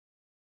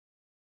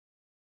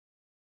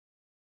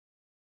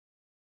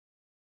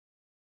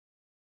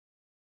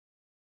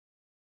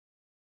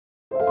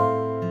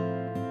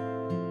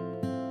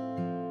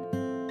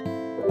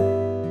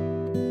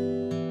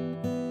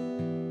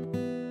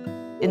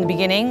In the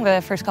beginning,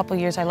 the first couple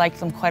of years, I liked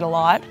them quite a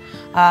lot.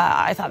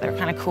 I thought they were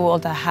kind of cool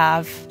to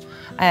have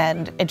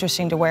and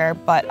interesting to wear,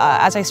 but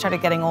as I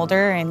started getting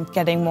older and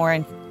getting more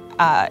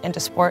into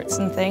sports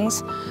and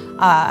things,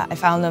 I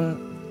found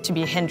them to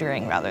be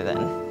hindering rather than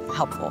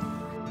helpful.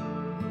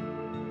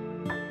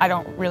 I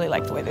don't really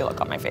like the way they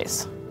look on my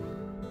face.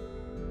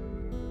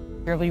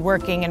 You'll be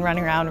working and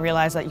running around and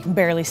realize that you can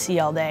barely see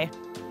all day.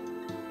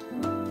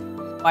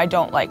 I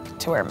don't like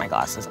to wear my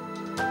glasses.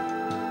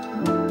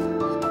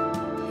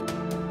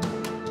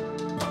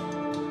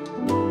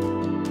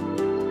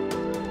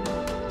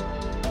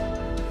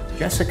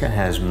 Jessica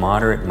has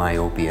moderate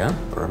myopia,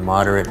 or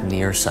moderate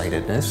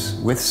nearsightedness,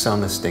 with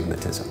some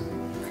astigmatism.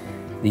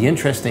 The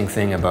interesting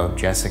thing about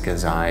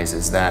Jessica's eyes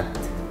is that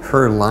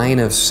her line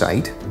of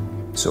sight,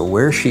 so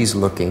where she's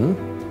looking,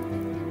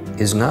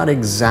 is not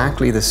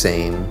exactly the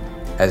same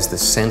as the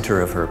center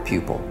of her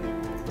pupil.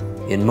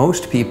 In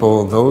most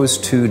people, those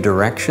two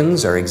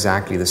directions are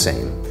exactly the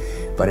same,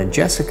 but in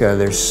Jessica,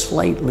 they're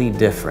slightly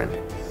different.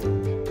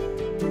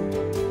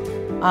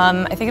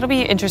 I think it'll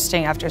be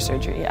interesting after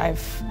surgery.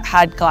 I've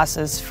had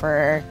glasses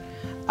for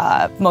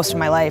most of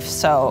my life,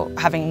 so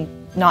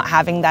not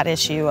having that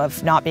issue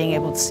of not being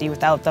able to see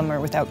without them or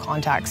without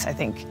contacts, I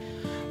think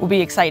will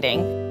be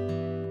exciting.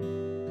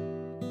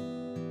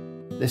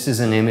 This is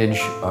an image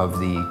of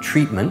the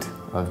treatment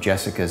of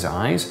Jessica's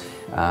eyes.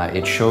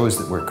 It shows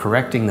that we're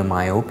correcting the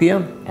myopia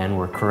and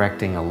we're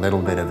correcting a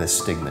little bit of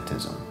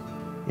astigmatism.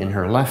 In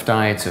her left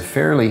eye, it's a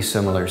fairly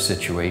similar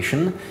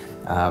situation.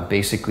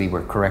 Basically,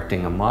 we're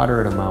correcting a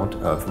moderate amount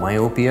of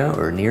myopia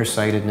or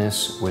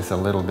nearsightedness with a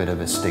little bit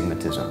of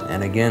astigmatism.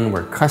 And again,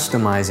 we're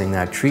customizing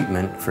that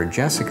treatment for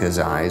Jessica's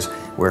eyes,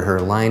 where her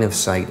line of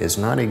sight is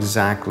not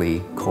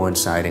exactly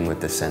coinciding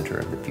with the center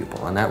of the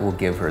pupil, and that will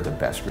give her the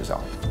best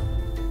result.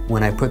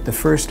 When I put the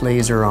first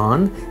laser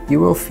on, you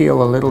will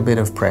feel a little bit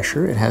of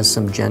pressure. It has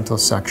some gentle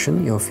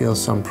suction. You'll feel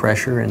some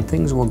pressure and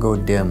things will go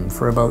dim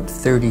for about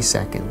 30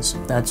 seconds.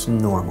 That's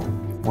normal.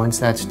 Once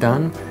that's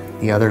done,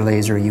 the other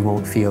laser you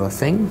won't feel a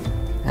thing,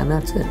 and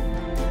that's it.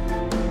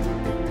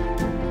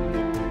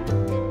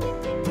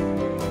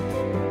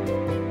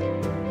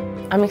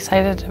 I'm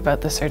excited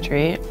about the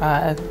surgery.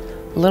 A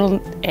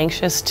little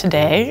anxious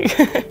today,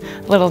 a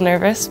little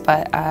nervous,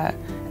 but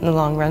in the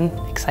long run,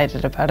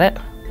 excited about it.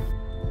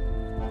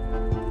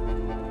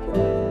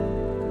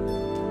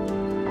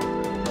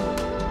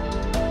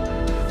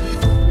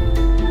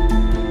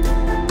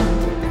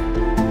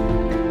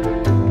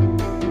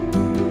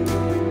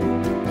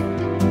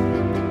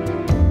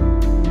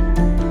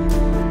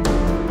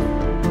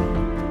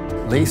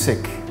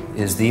 LASIK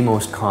is the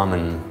most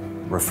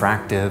common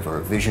refractive or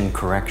vision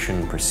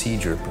correction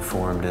procedure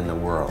performed in the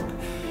world.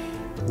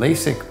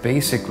 LASIK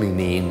basically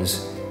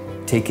means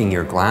taking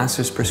your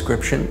glasses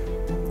prescription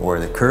or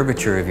the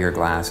curvature of your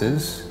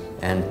glasses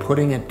and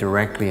putting it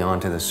directly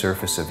onto the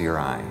surface of your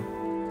eye.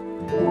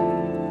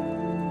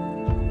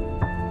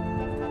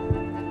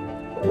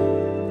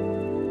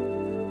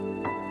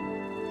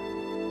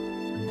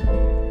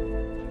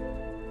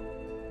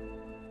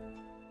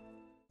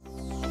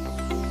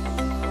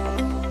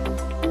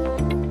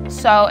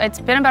 So it's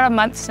been about a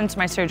month since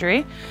my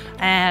surgery,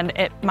 and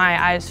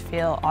my eyes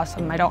feel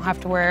awesome. I don't have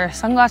to wear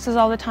sunglasses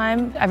all the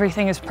time.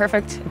 Everything is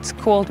perfect. It's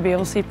cool to be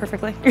able to see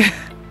perfectly.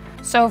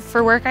 So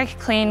for work, I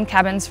clean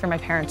cabins for my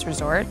parents'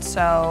 resort.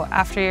 So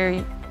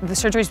the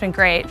surgery's been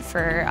great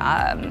for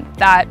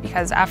that,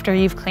 because after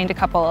you've cleaned a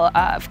couple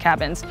of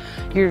cabins,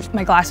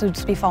 my glasses would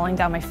just be falling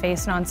down my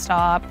face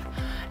nonstop.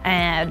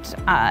 And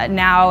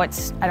now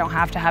I don't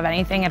have to have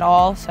anything at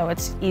all, so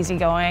it's easy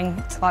going.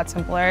 It's a lot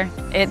simpler.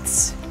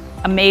 It's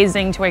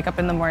amazing to wake up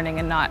in the morning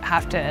and not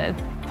have to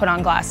put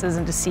on glasses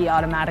and to see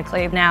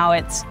automatically. Now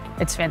it's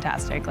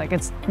fantastic. Like,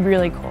 it's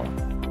really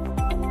cool.